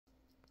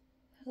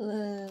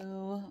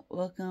Hello,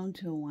 welcome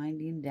to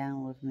Winding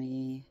Down with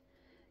me,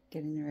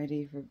 getting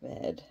ready for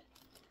bed.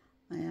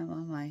 I am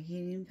on my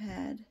heating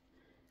pad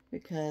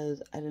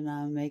because I did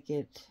not make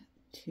it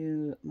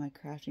to my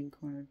Crafting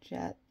Corner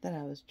chat that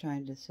I was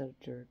trying to set up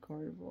to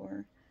record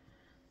for.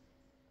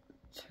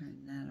 Turn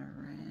that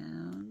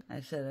around.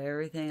 I set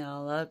everything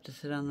all up to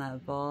sit on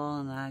that ball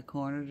in that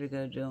corner to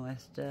go do my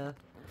stuff.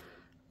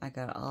 I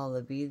got all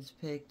the beads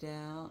picked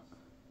out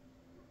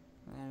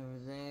right over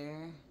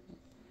there.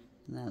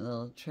 And that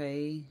little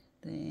tray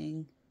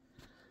thing.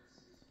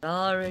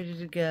 All ready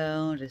to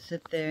go to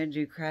sit there and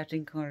do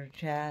Crafting Corner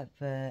chat,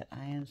 but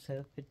I am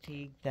so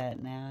fatigued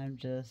that now I'm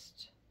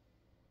just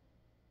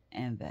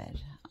in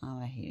bed on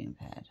my heating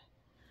pad.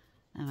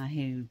 And my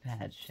heating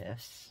pad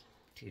shifts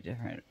to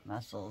different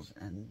muscles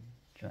and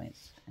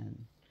joints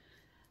and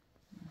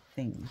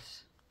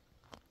things.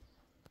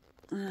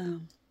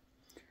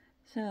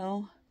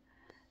 So,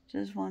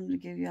 just wanted to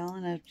give y'all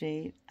an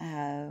update. I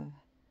have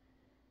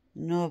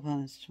no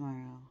opponents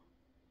tomorrow.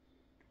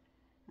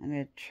 I'm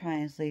going to try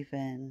and sleep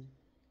in.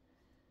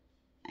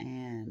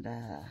 And,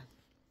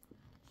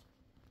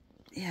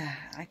 yeah,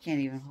 I can't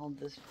even hold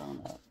this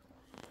phone up.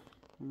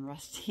 I'm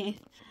rusty.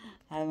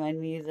 I have my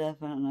knees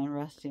up and I'm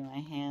rusty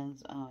my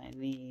hands on my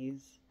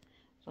knees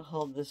to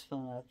hold this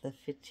phone up. The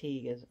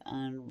fatigue is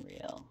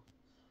unreal.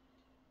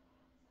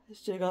 I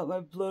still got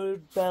my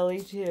bloated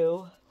belly,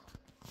 too.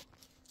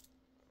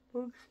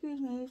 Oh, excuse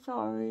me,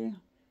 sorry.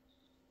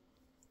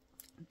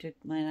 I took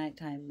my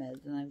nighttime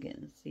meds and I'm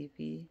getting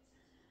sleepy.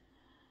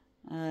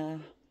 But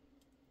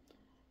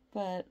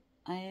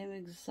I am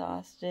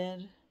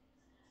exhausted.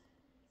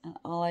 And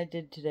all I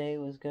did today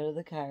was go to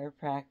the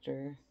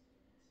chiropractor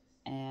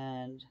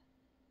and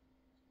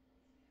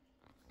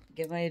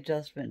get my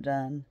adjustment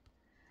done.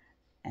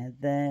 And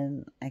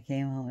then I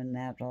came home and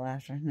napped all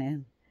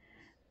afternoon.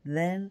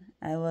 Then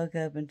I woke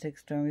up and took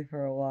Stormy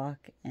for a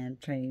walk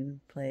and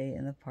play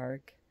in the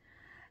park.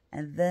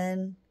 And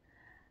then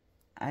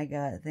I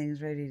got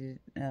things ready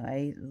to, I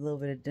ate a little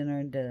bit of dinner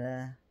and did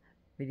a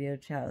video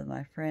chat with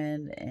my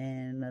friend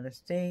in another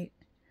state.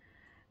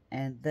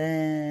 And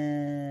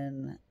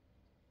then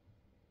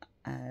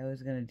I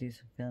was going to do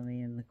some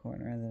filming in the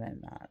corner, and then I'm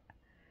not.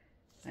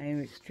 I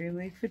am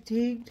extremely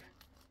fatigued.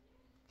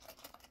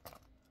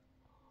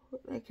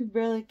 I can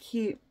barely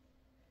keep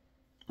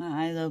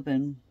my eyes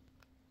open.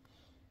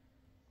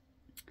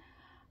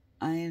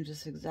 I am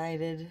just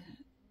excited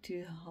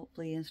to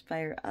hopefully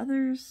inspire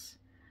others.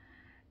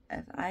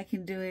 If I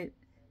can do it,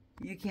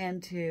 you can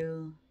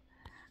too.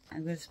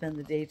 I'm going to spend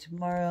the day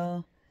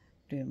tomorrow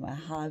doing my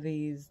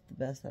hobbies the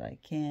best that I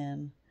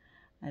can.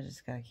 I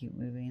just gotta keep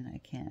moving. I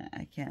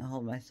can't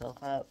hold myself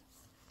up.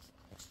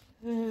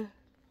 So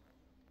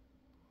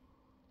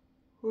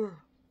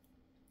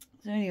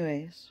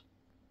anyways,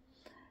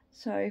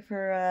 sorry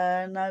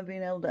for not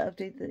being able to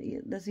update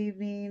this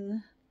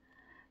evening,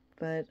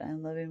 but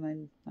I'm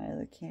loving my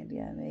other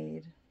candy I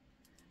made,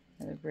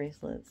 other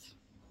bracelets.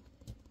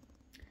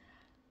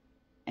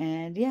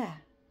 And yeah,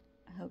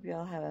 I hope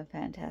y'all have a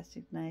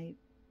fantastic night.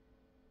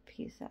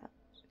 Peace out.